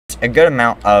a good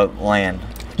amount of land.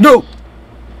 No!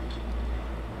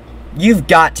 You've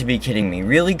got to be kidding me.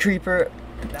 Really, Creeper?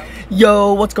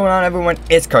 Yo, what's going on, everyone?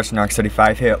 It's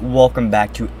CarsonRox35 here. Welcome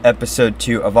back to episode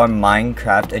 2 of our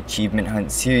Minecraft Achievement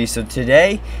Hunt series. So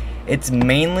today, it's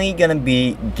mainly going to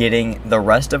be getting the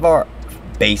rest of our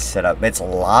base set up. It's a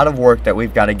lot of work that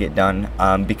we've got to get done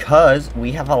because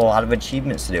we have a lot of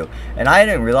achievements to do. And I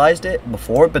hadn't realized it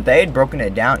before, but they had broken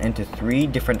it down into 3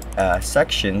 different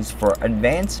sections for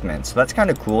advancements. So that's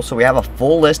kind of cool. So we have a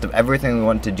full list of everything we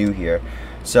want to do here.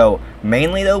 So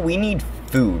mainly though, we need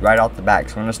food right off the bat.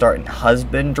 So we're gonna start in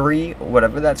husbandry,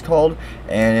 whatever that's called,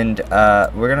 and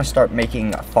we're gonna start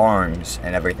making farms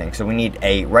and everything. So we need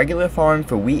a regular farm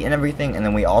for wheat and everything, and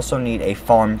then we also need a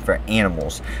farm for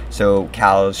animals, so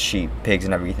cows, sheep, pigs,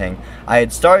 and everything. I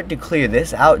had started to clear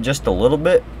this out just a little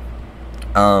bit.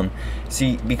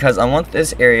 See, because I want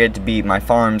this area to be my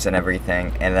farms and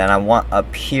everything, and then I want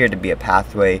up here to be a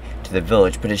pathway to the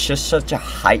village, but it's just such a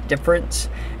height difference.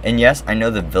 And yes, I know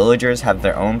the villagers have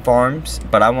their own farms,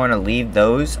 but I want to leave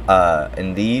those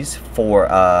and these for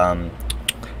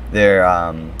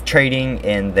their trading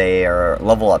and their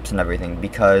level ups and everything,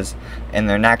 because and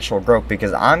their natural growth,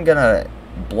 because I'm gonna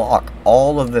block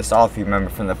all of this off, you remember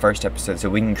from the first episode, so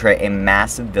we can create a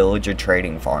massive villager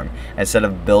trading farm. Instead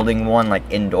of building one like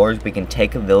indoors, we can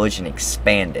take a village and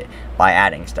expand it by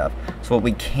adding stuff. So what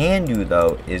we can do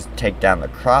though is take down the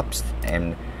crops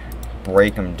and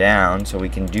break them down, so we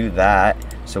can do that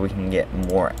so we can get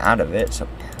more out of it. So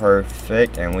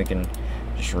perfect, and we can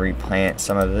just replant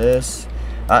some of this.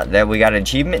 There we got an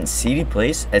achievement in Seedy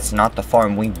Place. It's not the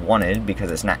farm we wanted because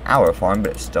it's not our farm,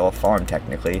 but it's still a farm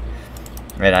technically.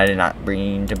 And I did not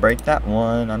mean to break that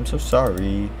one. I'm so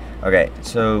sorry. Okay,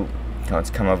 so let's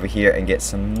come over here and get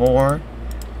some more.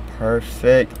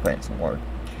 Perfect. Plant some more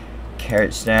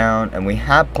carrots down. And we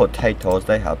have potatoes.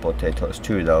 They have potatoes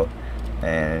too, though.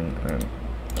 And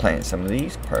plant some of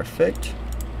these. Perfect.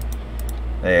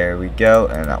 There we go.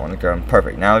 And that one's growing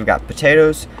perfect. Now we've got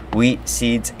potatoes, wheat,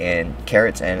 seeds, and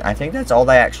carrots. And I think that's all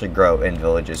they actually grow in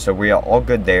villages. So we are all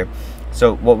good there.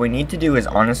 So what we need to do is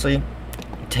honestly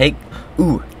take...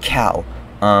 Ooh, cow.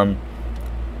 I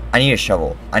need a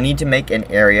shovel. I need to make an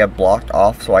area blocked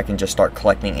off so I can just start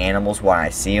collecting animals when I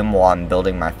see them while I'm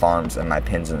building my farms and my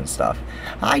pens and stuff.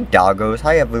 Hi, doggos.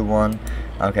 Hi, everyone.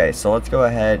 Okay, so let's go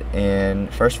ahead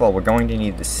and first of all, we're going to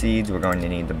need the seeds. We're going to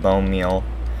need the bone meal.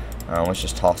 Let's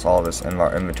just toss all this in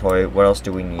our inventory. What else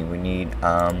do we need? We need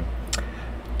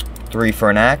 3 for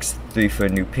an axe, 3 for a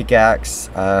new pickaxe.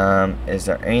 Is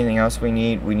there anything else we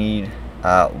need? We need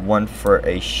 1 for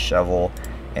a shovel,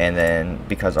 and then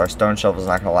because our stone shovel is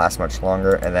not going to last much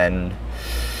longer, and then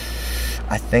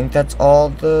I think that's all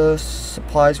the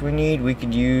supplies we need. We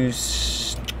could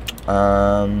use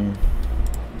wood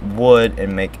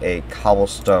and make a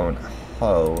cobblestone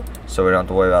hoe, so we don't have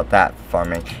to worry about that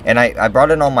farming. And I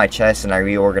brought in all my chests and I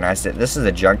reorganized it. This is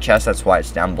a junk chest, that's why it's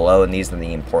down below, and these are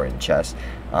the important chests.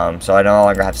 So I no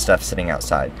longer have stuff sitting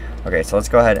outside. Okay, so let's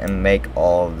go ahead and make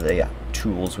all of the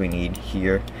tools we need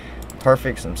here.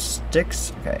 Perfect. Some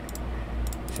sticks. Okay,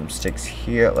 some sticks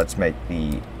here. Let's make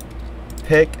the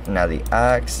pick, now the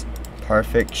axe.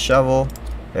 Perfect. Shovel.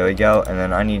 There we go. And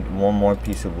then I need one more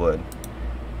piece of wood.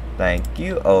 Thank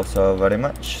you oh so very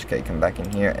much. Okay, come back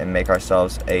in here and make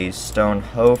ourselves a stone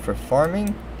hoe for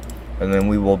farming, and then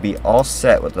we will be all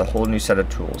set with a whole new set of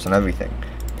tools and everything.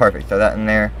 Perfect. Throw that in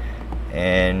there,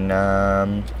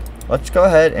 and let's go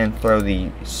ahead and throw the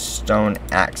stone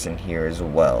axe in here as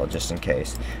well, just in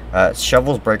case.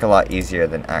 Shovels break a lot easier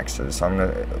than axes, so I'm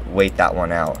going to wait that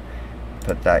one out.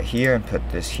 Put that here and put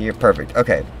this here. Perfect.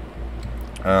 Okay.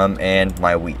 And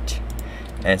my wheat.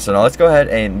 And so now let's go ahead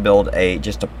and build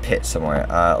just a pit somewhere.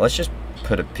 Let's just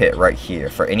put a pit right here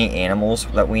for any animals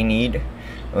that we need.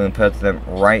 We can put them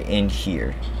right in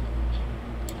here.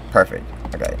 Perfect.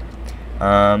 Okay.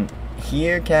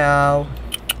 Here, cow.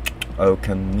 Oh,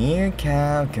 come here,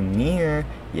 cow. Come here.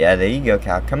 Yeah, there you go,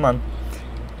 cow. Come on.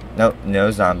 Nope, no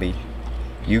zombie.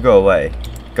 You go away.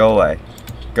 Go away.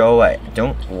 Go away.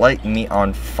 Don't light me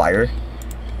on fire.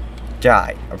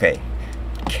 Die. Okay.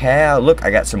 Cow, look,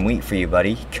 I got some wheat for you,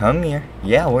 buddy. Come here.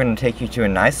 Yeah, we're going to take you to a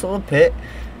nice little pit.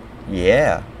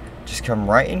 Yeah. Just come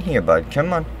right in here, bud.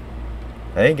 Come on.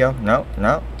 There you go. No,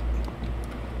 no.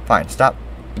 Fine. Stop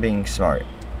being smart.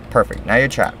 Perfect. Now you're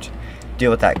trapped. Deal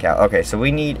with that, cow. Okay, so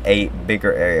we need a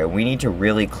bigger area. We need to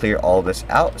really clear all this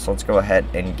out. So let's go ahead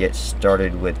and get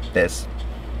started with this.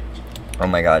 Oh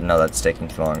my god, no, that's taking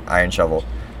too long. Iron shovel.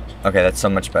 Okay, that's so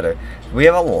much better. We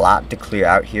have a lot to clear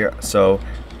out here. So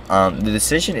the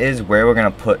decision is where we're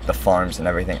going to put the farms and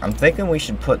everything. I'm thinking we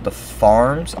should put the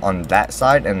farms on that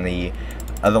side and the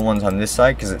other ones on this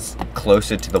side because it's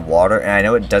closer to the water, and I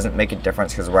know it doesn't make a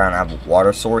difference because we're gonna have a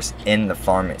water source in the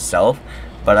farm itself,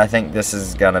 but I think this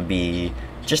is gonna be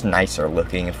just nicer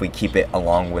looking if we keep it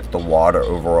along with the water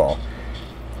overall.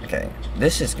 Okay,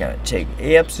 this is gonna take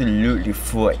absolutely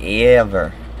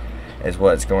forever is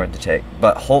what it's going to take,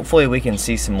 but hopefully we can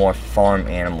see some more farm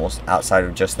animals outside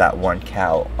of just that one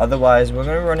cow. Otherwise we're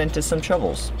gonna run into some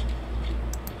troubles.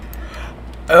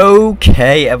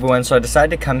 Okay everyone, so I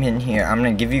decided to come in here. I'm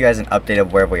gonna give you guys an update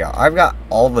of where we are. I've got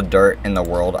all the dirt in the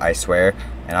world, I swear,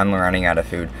 and I'm running out of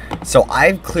food. So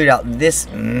I've cleared out this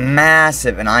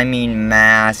massive, and I mean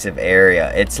massive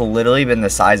area. It's literally been the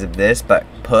size of this, but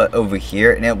put over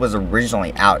here, and it was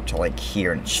originally out to like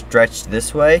here and stretched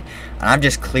this way, and I've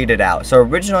just cleared it out. So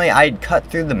originally I'd cut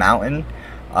through the mountain.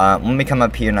 Let me come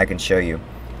up here and I can show you.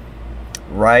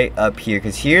 Right up here,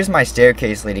 because here's my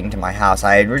staircase leading to my house.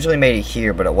 I had originally made it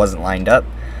here, but it wasn't lined up.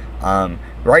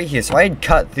 Right here, so I had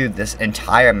cut through this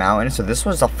entire mountain. So this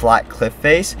was a flat cliff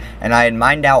face, and I had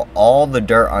mined out all the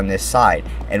dirt on this side.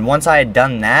 And once I had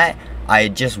done that, I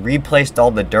had just replaced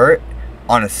all the dirt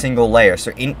on a single layer.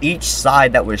 So in each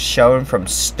side that was shown from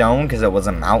stone, because it was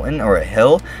a mountain or a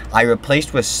hill, I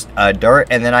replaced with dirt,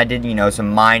 and then I did, you know, some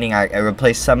mining. I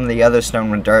replaced some of the other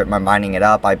stone with dirt by mining it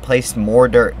up. I placed more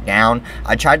dirt down.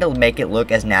 I tried to make it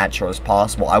look as natural as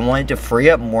possible. I wanted to free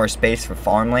up more space for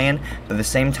farmland, but at the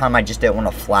same time I just didn't want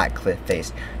a flat cliff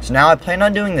face. So now I plan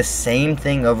on doing the same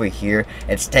thing over here.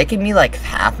 It's taken me like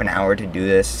half an hour to do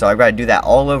this, so I've got to do that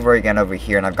all over again over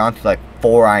here, and I've gone through like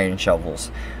 4 iron shovels,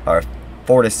 or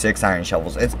 4 to 6 iron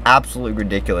shovels. It's absolutely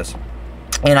ridiculous.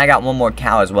 And I got one more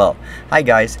cow as well. Hi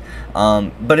guys.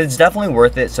 But it's definitely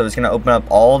worth it. So it's going to open up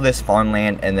all of this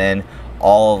farmland, and then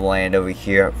all of the land over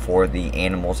here for the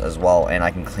animals as well, and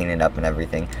I can clean it up and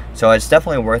everything. So it's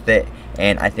definitely worth it,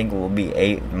 and I think it will be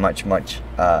a much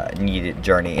needed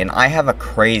journey. And I have a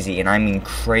crazy, and I mean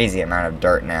crazy, amount of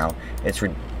dirt now. It's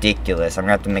ridiculous. I'm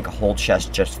gonna have to make a whole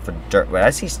chest just for dirt. Wait, I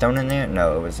see stone in there?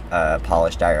 No, it was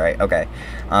polished diorite. Okay.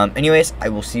 Anyways, I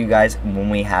will see you guys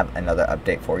when we have another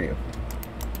update for you.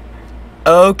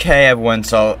 Okay everyone,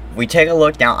 so we take a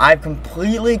look now. I've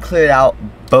completely cleared out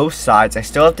both sides. I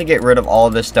still have to get rid of all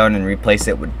of this stone and replace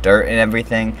it with dirt and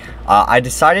everything. I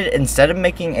decided, instead of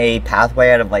making a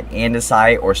pathway out of like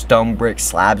andesite or stone brick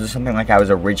slabs or something like I was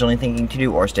originally thinking to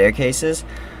do, or staircases,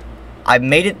 I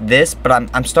made it this, but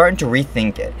I'm starting to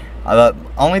rethink it.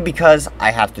 Only because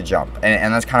I have to jump,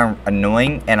 and that's kind of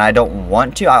annoying, and I don't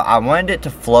want to. I wanted it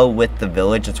to flow with the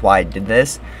village, that's why I did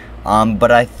this.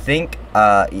 But I think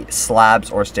slabs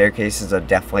or staircases are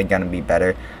definitely going to be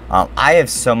better. I have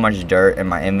so much dirt in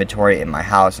my inventory in my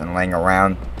house and laying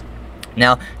around.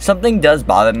 Now, something does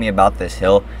bother me about this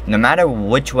hill. No matter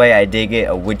which way I dig it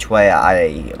or which way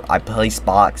I place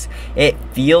blocks, it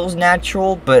feels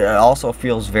natural, but it also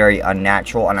feels very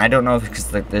unnatural. And I don't know if it's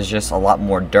because there's just a lot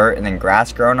more dirt and then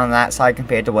grass growing on that side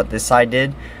compared to what this side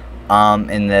did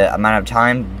in the amount of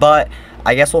time. But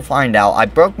I guess we'll find out. I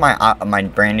broke my my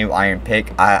brand new iron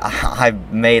pick.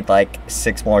 I've made like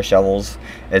 6 more shovels.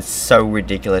 It's so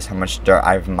ridiculous how much dirt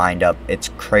I've mined up. It's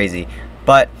crazy.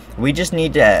 But we just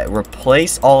need to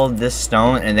replace all of this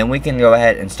stone, and then we can go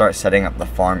ahead and start setting up the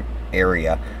farm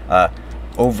area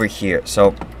over here.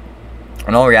 So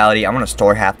in all reality, I'm going to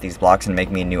store half these blocks and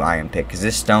make me a new iron pick, because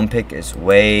this stone pick is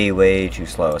way too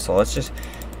slow. So let's just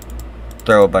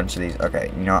throw a bunch of these.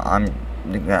 Okay, you know,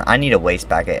 I need a waste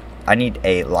bucket. I need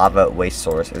a lava waste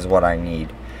source is what I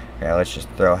need. Okay, let's just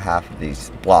throw half of these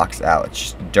blocks out. It's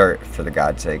just dirt, for the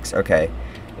God's sakes. Okay,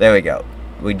 there we go.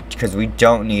 Because we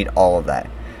don't need all of that.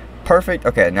 Perfect.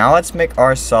 Okay, now let's make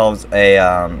ourselves a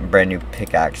brand new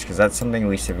pickaxe, because that's something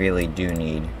we severely do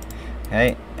need.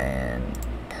 Okay, and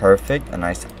perfect. A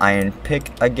nice iron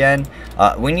pick again.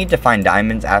 We need to find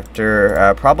diamonds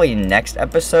after probably next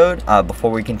episode, before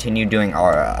we continue doing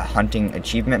our hunting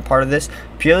achievement part of this,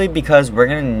 purely because we're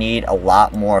going to need a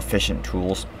lot more efficient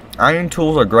tools. Iron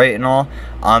tools are great and all,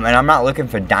 and I'm not looking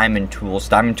for diamond tools.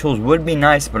 Diamond tools would be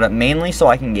nice, but mainly so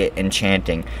I can get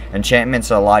enchanting.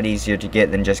 Enchantments are a lot easier to get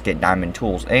than just get diamond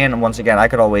tools. And once again, I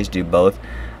could always do both.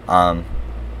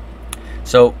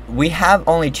 So we have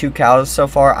only 2 cows so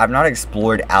far. I've not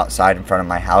explored outside in front of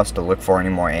my house to look for any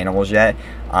more animals yet.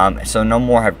 So no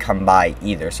more have come by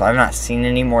either. So I've not seen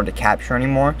any more to capture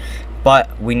anymore.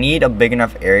 But we need a big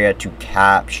enough area to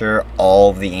capture all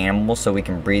of the animals so we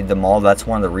can breed them all. That's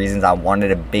one of the reasons I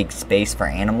wanted a big space for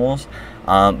animals.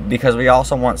 because we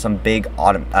also want some big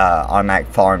automatic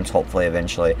farms, hopefully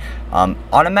eventually.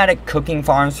 Automatic cooking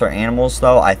farms for animals,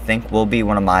 though, I think will be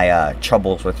one of my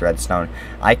troubles with redstone.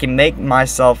 I can make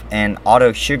myself an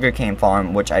auto sugarcane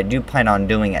farm, which I do plan on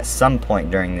doing at some point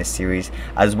during this series,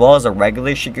 as well as a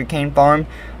regular sugarcane farm.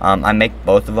 I make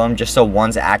both of them just so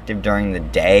one's active during the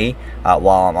day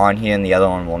while I'm on here, and the other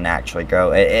one will naturally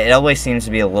grow. It always seems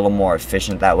to be a little more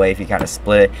efficient that way if you kind of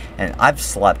split it. And I've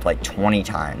slept like 20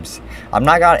 times. I've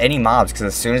not got any mobs because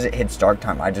as soon as it hits dark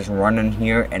time, I just run in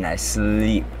here and I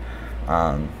sleep.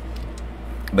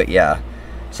 But yeah,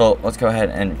 so let's go ahead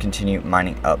and continue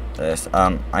mining up this.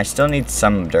 I still need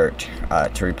some dirt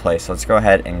to replace. Let's go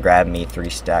ahead and grab me 3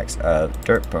 stacks of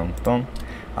dirt. Boom, boom.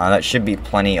 That should be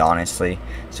plenty, honestly,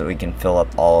 so we can fill up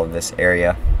all of this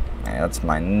area. Alright, let's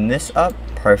mine this up.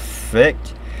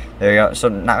 Perfect. There we go. So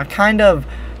now kind of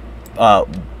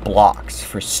blocks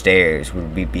for stairs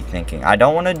would we be thinking. I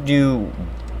don't want to do...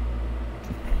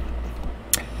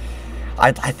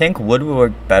 I think wood would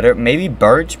work better. Maybe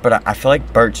birch, but I feel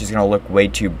like birch is going to look way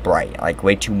too bright. Like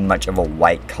way too much of a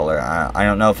white color. I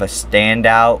don't know if a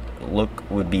standout look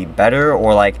would be better,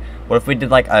 or like what if we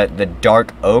did like the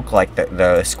dark oak, like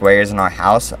the squares in our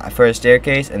house for a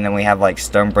staircase, and then we have like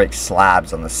stone brick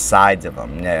slabs on the sides of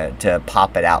them to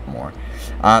pop it out more.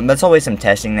 That's always some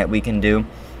testing that we can do.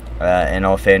 In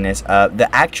all fairness, the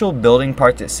actual building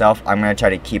parts itself, I'm going to try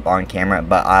to keep on camera,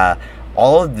 but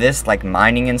all of this like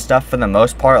mining and stuff, for the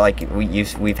most part, like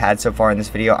we've had so far in this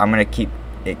video, I'm going to keep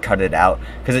it cut it out,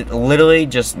 because it's literally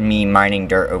just me mining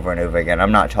dirt over and over again.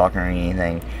 I'm not talking or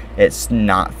anything. It's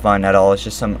not fun at all. It's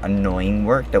just some annoying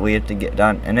work that we have to get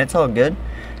done, and it's all good.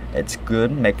 It's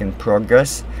good, making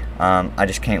progress. I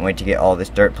just can't wait to get all this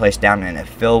dirt placed down and it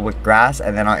filled with grass,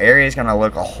 and then our area is going to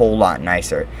look a whole lot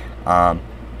nicer.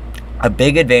 A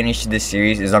big advantage to this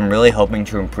series is I'm really hoping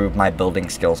to improve my building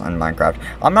skills on Minecraft.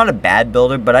 I'm not a bad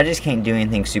builder, but I just can't do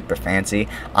anything super fancy.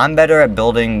 I'm better at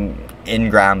building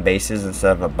in-ground bases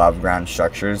instead of above-ground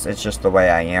structures. It's just the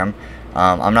way I am.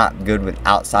 I'm not good with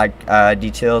outside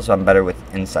details, so I'm better with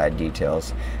inside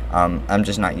details. I'm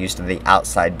just not used to the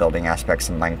outside building aspects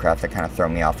of Minecraft that kind of throw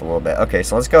me off a little bit. Okay,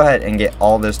 so let's go ahead and get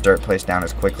all this dirt placed down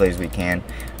as quickly as we can,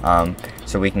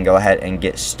 so we can go ahead and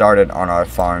get started on our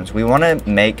farms. We want to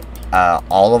make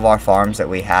all of our farms that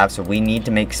we have, so we need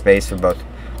to make space for both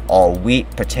all wheat,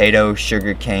 potato,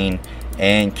 sugarcane,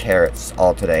 and carrots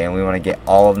all today, and we want to get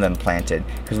all of them planted,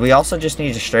 because we also just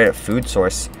need a straight up food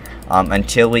source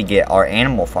until we get our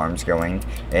animal farms going.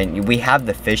 And we have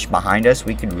the fish behind us.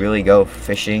 We could really go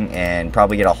fishing and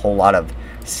probably get a whole lot of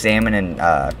salmon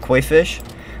and koi fish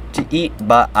to eat,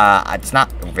 but it's not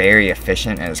very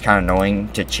efficient, and it's kind of annoying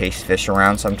to chase fish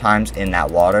around sometimes in that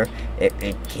water.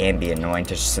 It can be annoying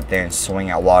to just sit there and swing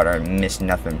out water and miss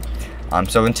nothing.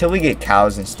 So until we get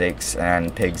cows and steaks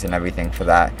and pigs and everything for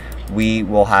that, we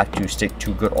will have to stick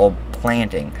to good old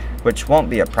planting, which won't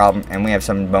be a problem, and we have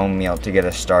some bone meal to get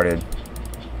us started,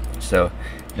 so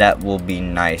that will be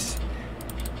nice.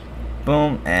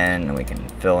 Boom, and we can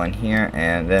fill in here,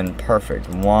 and then perfect.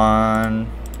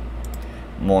 One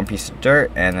more piece of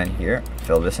dirt, and then here,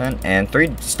 fill this in, and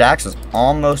 3 stacks is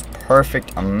almost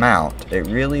perfect amount. It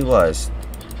really was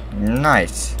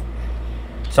nice.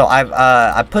 So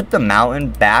I put the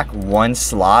mountain back 1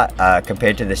 slot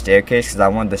compared to the staircase, because I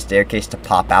wanted the staircase to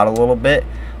pop out a little bit,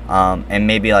 and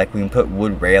maybe like we can put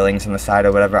wood railings on the side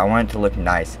or whatever. I want it to look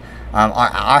nice.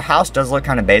 Our house does look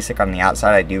kind of basic on the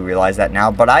outside. I do realize that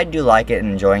now, but I do like it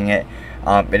and enjoying it.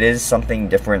 It is something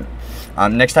different.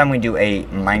 Next time we do a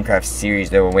Minecraft series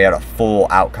though, where we have a full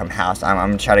outcome house, I'm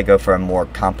going to try to go for a more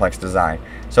complex design.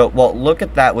 So, well, look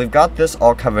at that. We've got this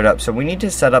all covered up. So we need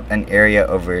to set up an area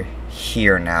over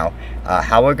here now.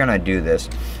 How we're going to do this.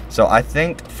 So I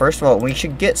think, first of all, we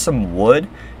should get some wood.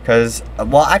 Because,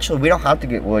 well, actually, we don't have to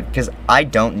get wood, because I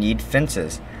don't need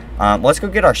fences. Let's go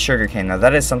get our sugarcane. Now,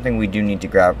 that is something we do need to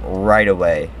grab right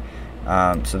away.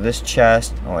 So this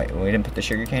chest... Oh, wait, we didn't put the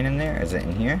sugarcane in there? Is it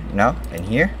in here? No? In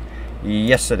here?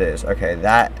 Yes, it is. Okay,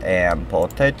 that and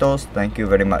potatoes. Thank you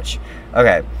very much.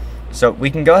 Okay, so we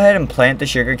can go ahead and plant the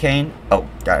sugarcane. Oh,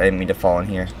 God, I didn't mean to fall in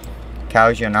here.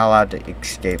 Cows, you're not allowed to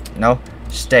escape. No,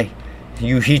 stay.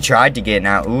 He tried to get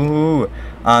out. Ooh.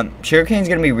 Sugarcane's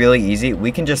gonna be really easy.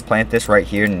 We can just plant this right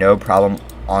here, no problem,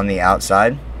 on the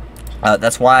outside.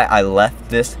 That's why I left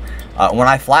this. When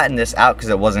I flattened this out, because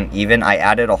it wasn't even, I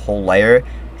added a whole layer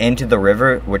into the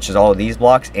river, which is all of these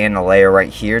blocks, and a layer right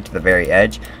here to the very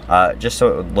edge, just so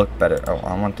it would look better. Oh,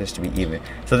 I want this to be even.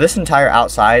 So this entire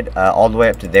outside, all the way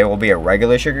up to there, will be a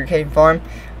regular sugarcane farm.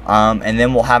 And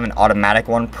then we'll have an automatic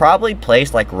one, probably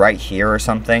placed like right here or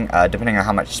something, depending on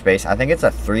how much space. I think it's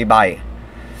a 3 by,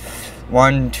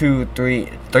 1, 2, 3,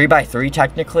 3 by 3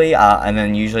 technically, and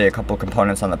then usually a couple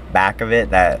components on the back of it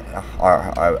that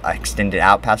are extended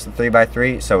out past the 3 by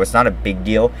 3, so it's not a big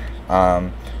deal.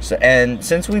 And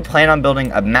since we plan on building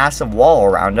a massive wall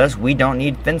around us, we don't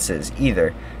need fences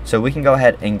either, so we can go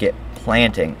ahead and get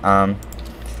planting.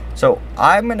 So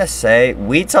I'm gonna say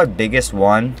wheat's our biggest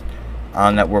one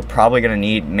that we're probably gonna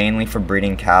need mainly for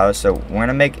breeding cows, so we're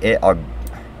gonna make it our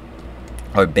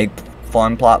big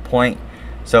farm plot point.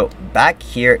 So back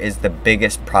here is the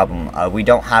biggest problem. We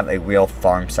don't have a real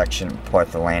farm section for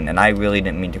the land, and I really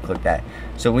didn't mean to click that.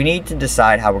 So we need to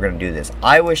decide how we're going to do this.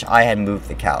 I wish I had moved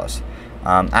the cows.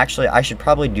 Actually, I should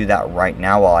probably do that right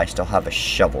now while I still have a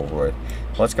shovel worth.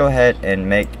 Let's go ahead and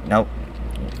make,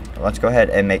 let's go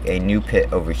ahead and make a new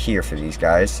pit over here for these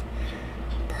guys.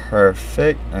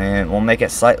 Perfect. And we'll make it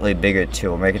slightly bigger too.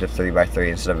 We'll make it a 3 by 3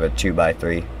 instead of a 2 by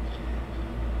 3.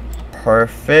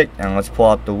 Perfect. And let's pull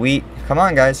out the wheat. Come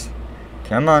on, guys.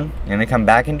 Come on. You're gonna come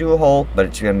back into a hole, but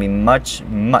it's gonna be much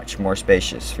more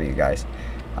spacious for you guys.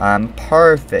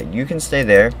 Perfect. You can stay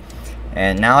there,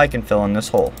 and now I can fill in this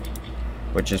hole,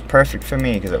 which is perfect for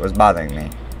me because it was bothering me.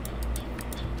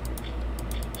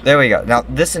 There we go. Now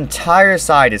this entire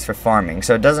side is for farming,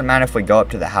 so it doesn't matter if we go up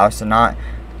to the house or not.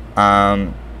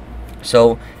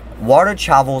 So water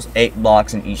travels 8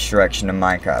 blocks in each direction in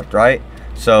Minecraft, right?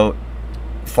 So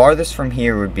farthest from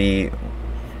here would be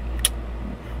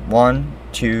 1,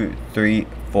 2, 3,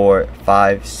 4,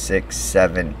 5, 6,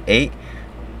 7, 8.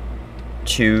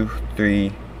 2,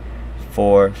 3,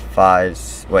 4,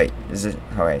 5. Wait, is it?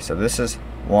 Okay, so this is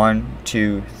 1,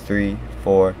 2, 3,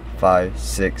 4, 5,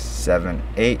 6, 7,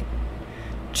 8.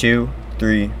 2,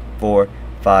 3, 4,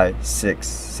 5, 6,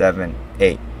 7,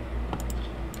 8.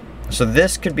 So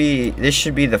this should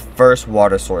be the first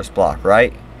water source block,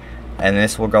 right? And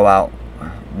this will go out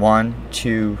 1,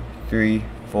 2, 3,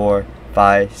 4,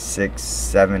 5, 6,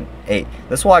 7, 8.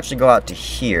 This will actually go out to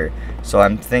here. So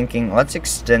I'm thinking, let's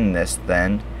extend this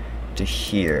then to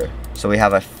here. So we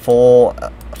have a full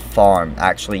farm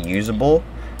actually usable.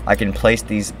 I can place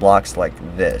these blocks like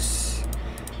this.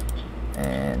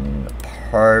 And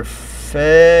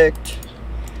perfect.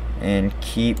 And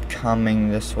keep coming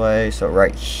this way. So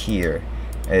right here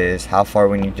is how far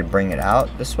we need to bring it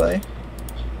out this way.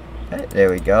 Okay,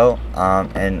 there we go.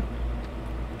 And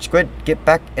Squid, get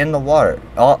back in the water.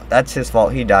 Oh, that's his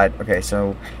fault. He died. Okay,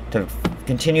 so to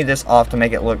continue this off to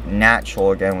make it look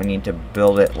natural again, we need to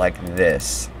build it like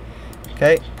this.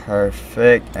 Okay,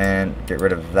 perfect. And get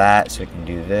rid of that so we can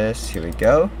do this. Here we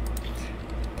go.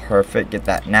 Perfect. Get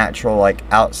that natural, like,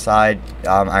 outside.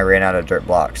 I ran out of dirt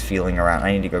blocks feeling around.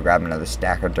 I need to go grab another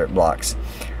stack of dirt blocks.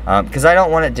 Because I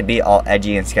don't want it to be all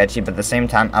edgy and sketchy, but at the same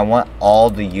time, I want all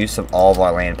the use of all of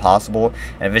our land possible.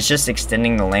 And if it's just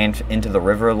extending the land into the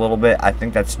river a little bit, I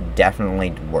think that's definitely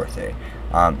worth it.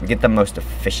 Get the most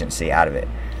efficiency out of it.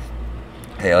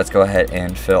 Okay, let's go ahead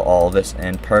and fill all this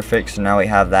in. Perfect. So now we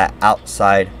have that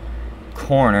outside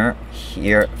corner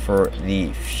here for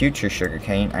the future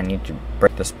sugarcane. I need to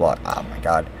break this block. Oh my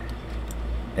god.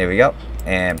 There we go.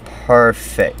 And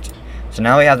perfect. So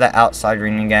now we have that outside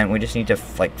ring again. We just need to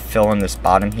like fill in this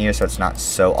bottom here so it's not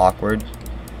so awkward.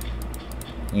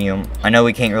 You know, I know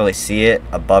we can't really see it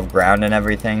above ground and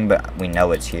everything, but we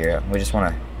know it's here. We just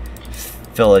want to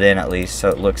fill it in at least so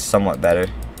it looks somewhat better.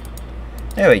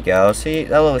 There we go. See,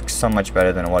 that looks so much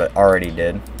better than what it already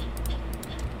did.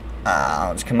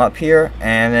 Let's come up here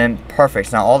and then perfect.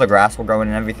 So now all the grass will grow in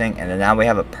and everything, and then now we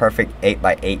have a perfect 8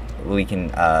 by 8 we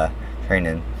can train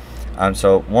in.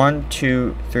 So 1,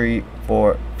 2, 3,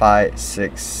 4, 5,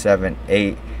 6, 7,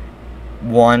 8.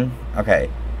 1. Okay.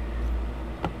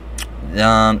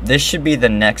 This should be the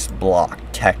next block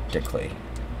technically.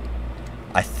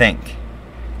 I think.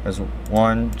 There's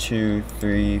 1, 2,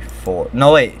 3, 4.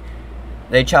 No wait.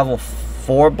 They travel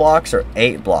 4 blocks or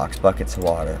 8 blocks buckets of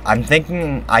water. I'm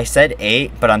thinking I said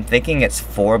 8, but I'm thinking it's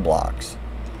 4 blocks.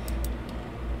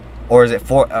 Or is it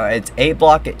 4? It's 8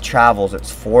 block it travels.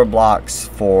 It's 4 blocks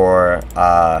for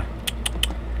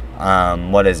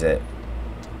what is it?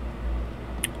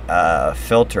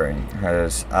 Filtering.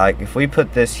 Because if we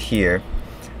put this here,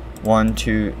 1,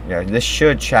 2, yeah, this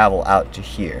should travel out to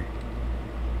here,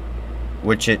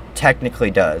 which it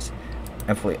technically does.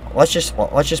 If we let's just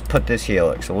put this here.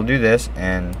 Look, so we'll do this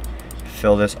and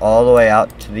fill this all the way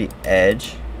out to the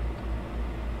edge.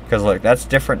 Because look, that's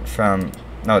different from.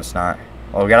 No, it's not.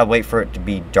 Well, we gotta wait for it to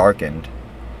be darkened.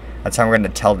 That's how we're gonna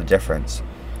tell the difference.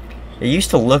 It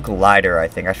used to look lighter, I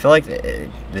think. I feel like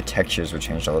the textures would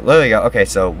change a little. There we go. Okay,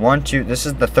 so 1, 2. This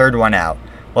is the third one out.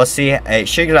 Let's see. It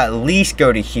should at least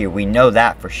go to here. We know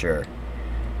that for sure.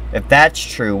 If that's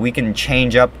true, we can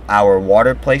change up our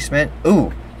water placement.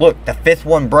 Ooh, Look, the 5th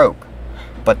one broke,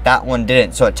 but that one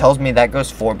didn't. So it tells me that goes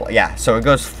 4 blocks. Yeah, so it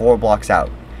goes 4 blocks out.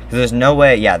 There's no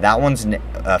way. Yeah, that one's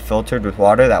filtered with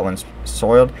water. That one's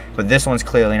soiled, but this one's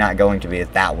clearly not going to be.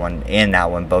 If that one and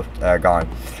that one both are gone.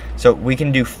 So we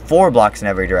can do 4 blocks in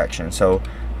every direction. So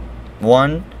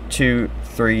 1, 2,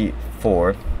 3,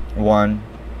 4. 1.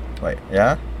 Wait.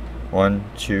 Yeah. 1,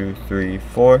 2, 3,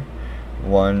 4.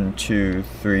 1, 2,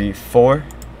 3, 4.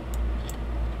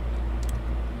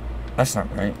 That's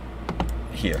not right.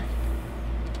 Here.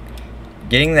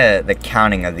 Getting the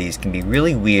counting of these can be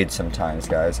really weird sometimes,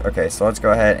 guys. Okay, so let's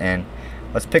go ahead and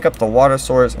let's pick up the water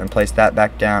source and place that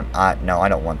back down. No, I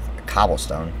don't want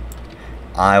cobblestone.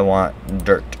 I want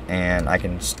dirt, and I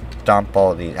can stomp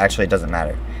all of these. Actually, it doesn't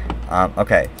matter.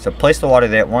 Okay, so place the water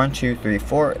there. 1, 2, 3,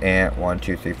 4, and 1,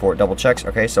 2, 3, 4. Double checks.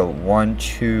 Okay, so 1,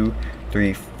 2,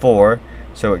 3, 4.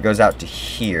 So it goes out to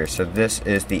here. So this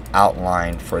is the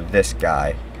outline for this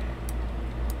guy.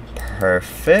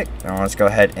 Perfect. Now let's go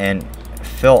ahead and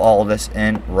fill all this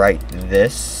in right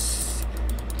this,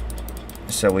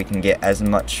 so we can get as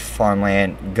much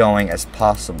farmland going as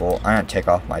possible. I'm gonna take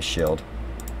off my shield.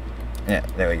 Yeah,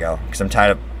 there we go. Because I'm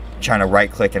tired of trying to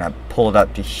right click and I pull it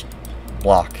up to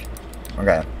block.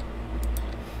 Okay.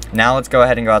 Now let's go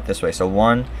ahead and go out this way. So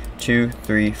 1, 2,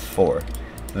 3, 4.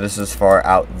 So this is as far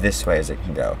out this way as it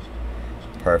can go.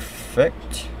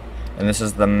 Perfect. And this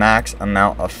is the max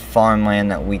amount of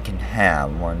farmland that we can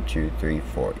have. 1, 2, 3,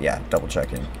 4. Yeah, double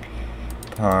checking.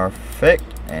 Perfect.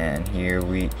 And here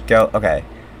we go. Okay.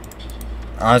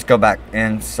 Let's go back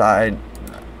inside.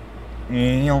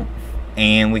 And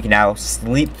we can now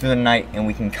sleep through the night and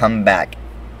we can come back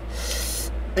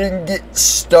and get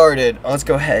started. Let's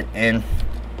go ahead and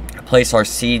place our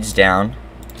seeds down.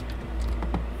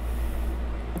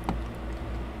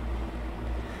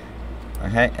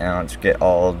 Okay, and let's get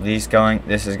all of these going.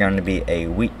 This is going to be a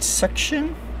wheat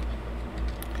section.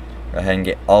 Go ahead and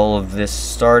get all of this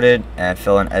started and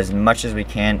fill in as much as we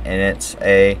can. And it's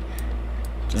a...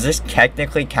 Does this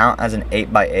technically count as an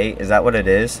 8x8? Is that what it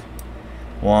is?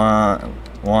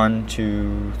 1,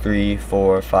 2, 3,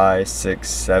 4, 5, 6,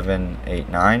 7, 8,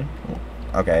 9.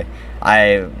 Okay.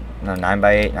 No,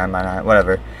 9x8, 9x9,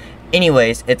 whatever.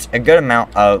 Anyways, it's a good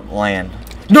amount of land.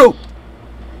 No!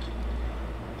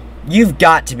 You've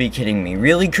got to be kidding me.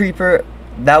 Really, Creeper?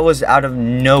 That was out of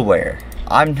nowhere.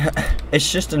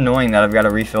 It's just annoying that I've got to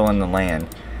refill in the land.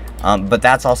 But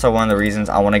that's also one of the reasons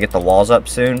I want to get the walls up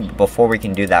soon. Before we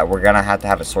can do that, we're going to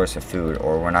have a source of food,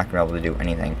 or we're not going to be able to do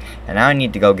anything. And now I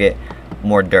need to go get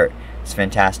more dirt. It's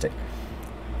fantastic.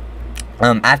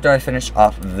 After I finish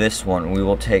off this one, we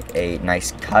will take a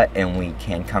nice cut, and we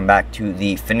can come back to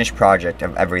the finished project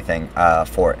of everything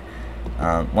for it.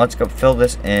 Let's go fill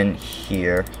this in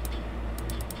here.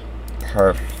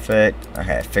 Perfect.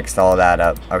 Okay, I fixed all that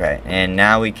up. Okay, and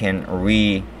now we can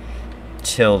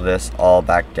till this all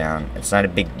back down. It's not a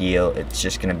big deal. It's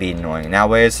just gonna be annoying. Now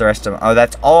where's the rest of them? Oh,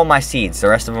 that's all my seeds. The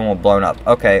rest of them will blown up.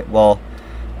 Okay, well,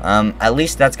 at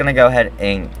least that's gonna go ahead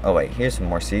and... Oh wait, here's some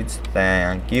more seeds.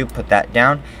 Thank you. Put that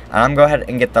down. And I'm gonna go ahead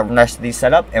and get the rest of these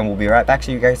set up, and we'll be right back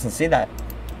so you guys can see that.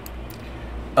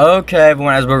 Okay,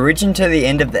 everyone, as we're reaching to the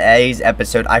end of today's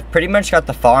episode, I've pretty much got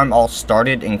the farm all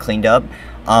started and cleaned up.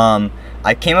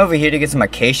 I came over here to get some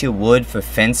acacia wood for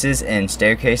fences and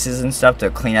staircases and stuff to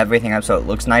clean everything up so it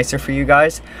looks nicer for you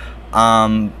guys.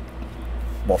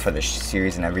 Well, for this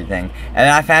series and everything. And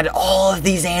I found all of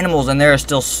these animals, and there are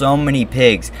still so many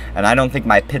pigs. And I don't think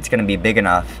my pit's going to be big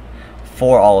enough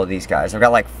for all of these guys. I've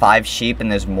got like 5 sheep,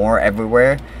 and there's more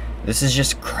everywhere. This is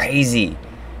just crazy.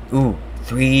 Ooh,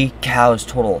 3 cows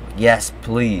total. Yes,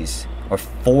 please. Or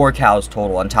 4 cows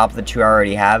total on top of the 2 I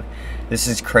already have. This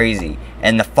is crazy.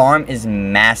 And the farm is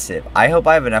massive. I hope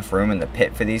I have enough room in the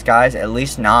pit for these guys. At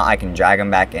least not, I can drag them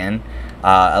back in.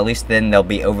 At least then they'll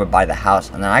be over by the house.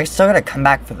 And then I still gotta come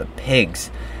back for the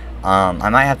pigs. I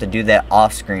might have to do that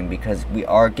off screen because we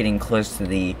are getting close to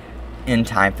the end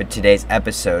time for today's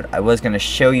episode. I was gonna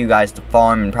show you guys the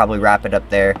farm and probably wrap it up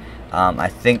there. I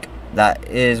think that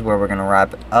is where we're gonna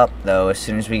wrap it up though, as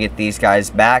soon as we get these guys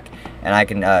back and I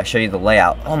can show you the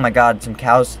layout. Oh my god, some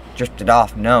cows drifted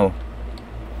off. No.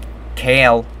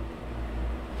 Cow.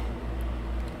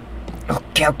 Oh,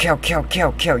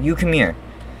 cow, you come here.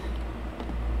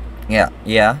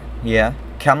 Yeah.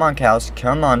 Come on, cows,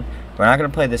 come on. We're not gonna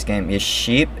play this game. You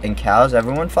sheep and cows,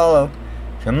 everyone follow.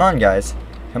 Come on, guys.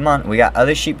 Come on, we got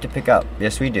other sheep to pick up.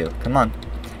 Yes, we do. Come on.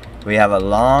 We have a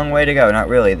long way to go. Not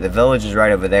really. The village is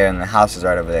right over there and the house is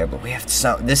right over there. But we have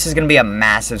this is going to be a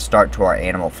massive start to our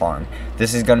animal farm.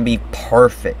 This is going to be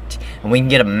perfect. And we can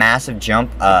get a massive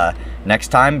jump next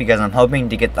time because I'm hoping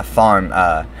to get the farm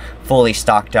fully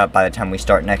stocked up by the time we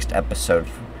start next episode.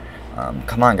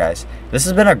 Come on, guys. This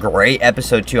has been a great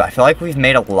episode, too. I feel like we've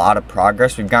made a lot of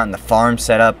progress. We've gotten the farm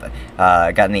set up,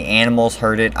 gotten the animals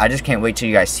herded. I just can't wait till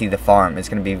you guys see the farm. It's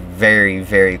going to be very,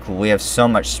 very cool. We have so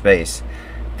much space.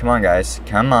 Come on, guys.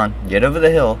 Come on. Get over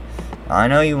the hill. I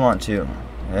know you want to.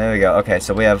 There we go. Okay,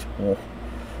 so we have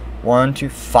 1, 2,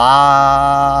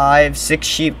 5, 6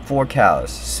 sheep, 4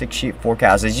 cows. 6 sheep, 4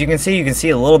 cows. As you can see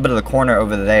a little bit of the corner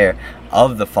over there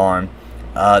of the farm.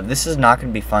 This is not going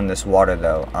to be fun, this water,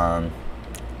 though.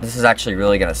 This is actually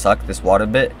really going to suck, this water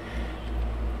bit.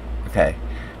 Okay.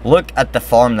 Look at the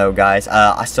farm, though, guys.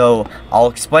 So I'll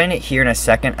explain it here in a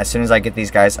second as soon as I get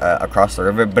these guys across the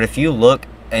river. But if you look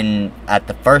at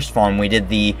the first farm, we did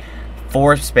the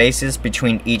 4 spaces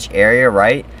between each area,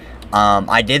 right?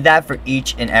 I did that for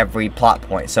each and every plot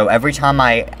point. So every time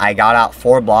I got out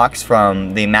 4 blocks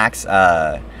from the max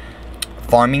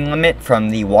farming limit from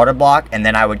the water block, and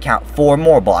then I would count 4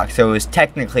 more blocks. So it was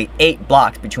technically 8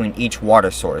 blocks between each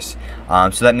water source.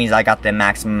 So that means I got the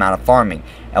maximum amount of farming.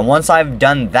 And once I've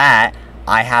done that,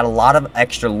 I had a lot of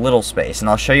extra little space. And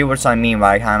I'll show you what I mean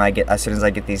by the time as soon as I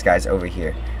get these guys over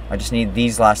here. I just need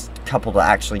these last couple to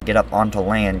actually get up onto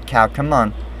land. Cow, come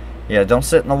on. Yeah, don't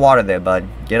sit in the water there, bud.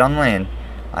 Get on land.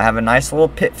 I have a nice little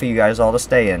pit for you guys all to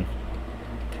stay in.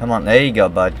 Come on, there you go,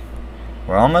 bud.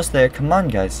 We're almost there. Come on,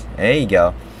 guys. There you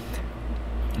go.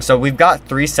 So we've got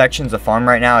 3 sections of farm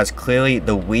right now. As clearly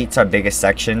the wheat's our biggest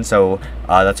section, so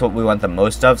that's what we want the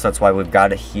most of. So that's why we've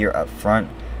got it here up front.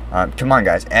 Come on,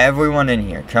 guys. Everyone in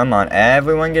here. Come on,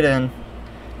 everyone get in.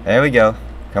 There we go.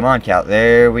 Come on, cow.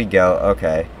 There we go.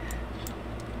 Okay.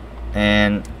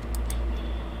 And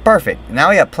perfect. Now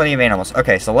we have plenty of animals.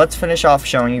 Okay, so let's finish off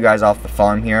showing you guys off the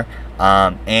farm here.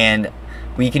 And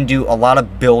we can do a lot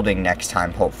of building next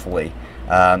time, hopefully.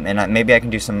 And maybe I can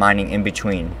do some mining in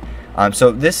between.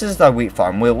 So this is the wheat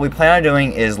farm. What we plan on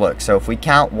doing is, look, so if we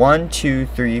count 1, 2,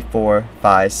 3, 4,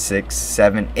 5, 6,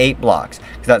 7, 8 blocks.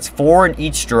 Because that's 4 in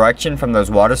each direction from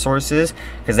those water sources.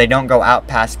 Because they don't go out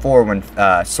past 4 when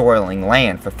soiling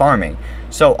land for farming.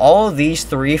 So all of these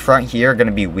 3 front here are going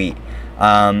to be wheat.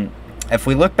 If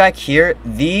we look back here,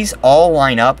 these all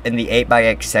line up in the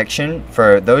 8x8 section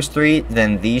for those 3,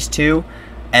 then these 2,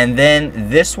 and then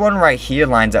this one right here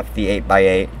lines up for the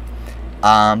 8x8.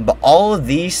 But all of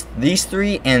these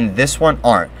 3 and this one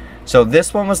aren't. So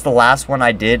this one was the last one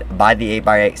I did by the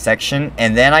 8x8 section,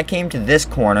 and then I came to this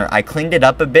corner. I cleaned it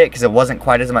up a bit because it wasn't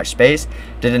quite as much space.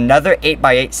 Did another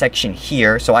 8x8 section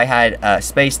here, so I had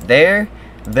space there,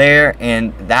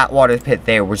 and that water pit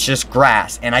there was just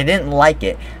grass, and I didn't like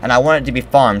it, and I wanted it to be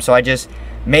farmed, so I just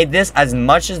made this as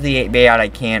much as the 8x8 I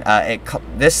can.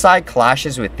 This side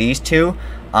clashes with these 2,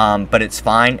 but it's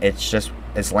fine.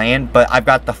 It's land, but I've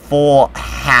got the full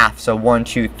half, so 1,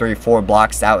 2, 3, 4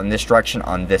 blocks out in this direction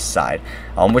on this side,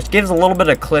 which gives a little bit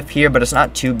of cliff here, but it's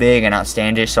not too big and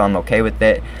outstandish, so I'm okay with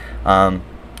it.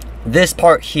 This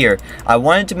part here, I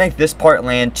wanted to make this part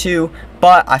land too,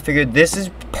 but I figured this is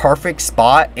perfect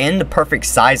spot in the perfect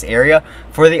size area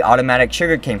for the automatic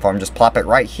sugarcane farm. Just plop it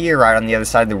right here, right on the other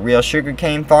side of the real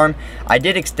sugarcane farm. I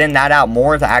did extend that out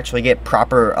more to actually get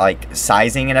proper like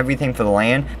sizing and everything for the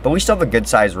land, but we still have a good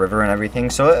sized river and everything,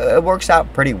 so it works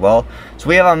out pretty well. So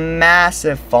we have a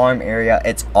massive farm area.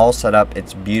 It's all set up,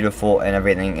 it's beautiful and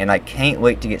everything, and I can't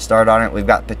wait to get started on it. We've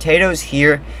got potatoes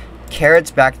here,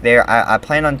 carrots back there. I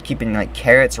plan on keeping like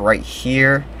carrots right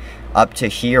here up to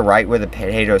here, right where the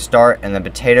potatoes start, and the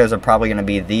potatoes are probably going to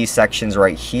be these sections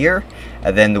right here,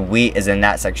 and then the wheat is in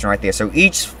that section right there. So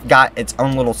each got its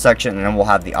own little section, and then we'll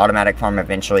have the automatic farm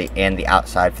eventually and the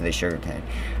outside for the sugarcane.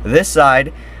 This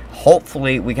side,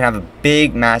 hopefully we can have a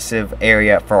big massive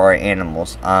area for our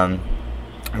animals.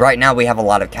 Right now we have a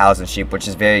lot of cows and sheep, which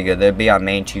is very good. They'll be our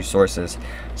main 2 sources.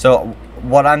 So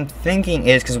what I'm thinking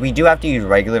is, because we do have to use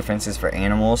regular fences for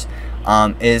animals,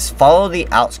 is follow the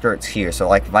outskirts here. So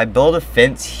like if I build a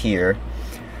fence here,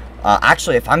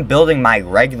 actually if I'm building my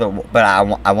regular, but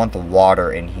I want the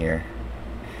water in here.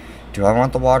 Do I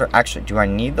want the water? Actually, do I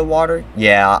need the water?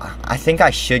 Yeah, I think I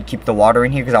should keep the water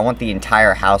in here because I want the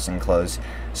entire house enclosed.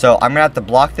 So I'm gonna have to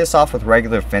block this off with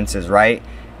regular fences, right?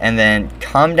 And then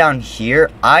come down here.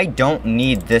 I don't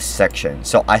need this section,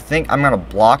 so I think I'm gonna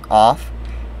block off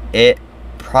it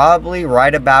probably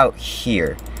right about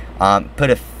here. Put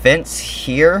a fence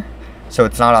here so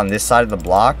it's not on this side of the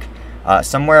block,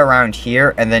 somewhere around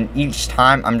here, and then each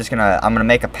time I'm gonna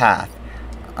make a path.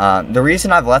 The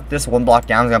reason I've left this 1 block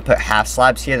down is I'm gonna put half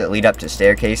slabs here that lead up to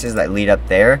staircases that lead up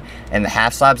there, and the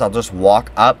half slabs I'll just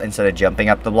walk up instead of jumping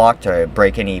up the block to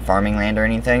break any farming land or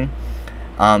anything.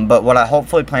 But what I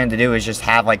hopefully plan to do is just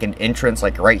have like an entrance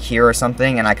like right here or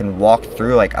something, and I can walk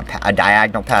through like a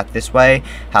diagonal path this way,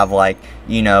 have like,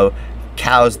 you know,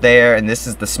 cows there, and this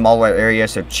is the smaller area,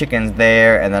 so chickens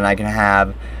there, and then I can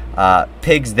have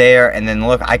pigs there, and then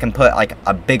look, I can put like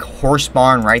a big horse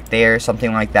barn right there,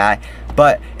 something like that.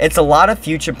 But it's a lot of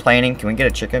future planning. Can we get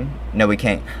a chicken? No, we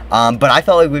can't. But I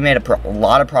felt like we made a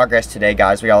lot of progress today,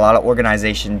 guys. We got a lot of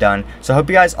organization done. So I hope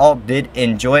you guys all did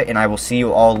enjoy it, and I will see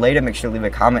you all later. Make sure to leave a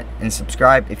comment and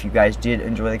subscribe if you guys did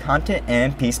enjoy the content,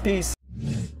 and peace.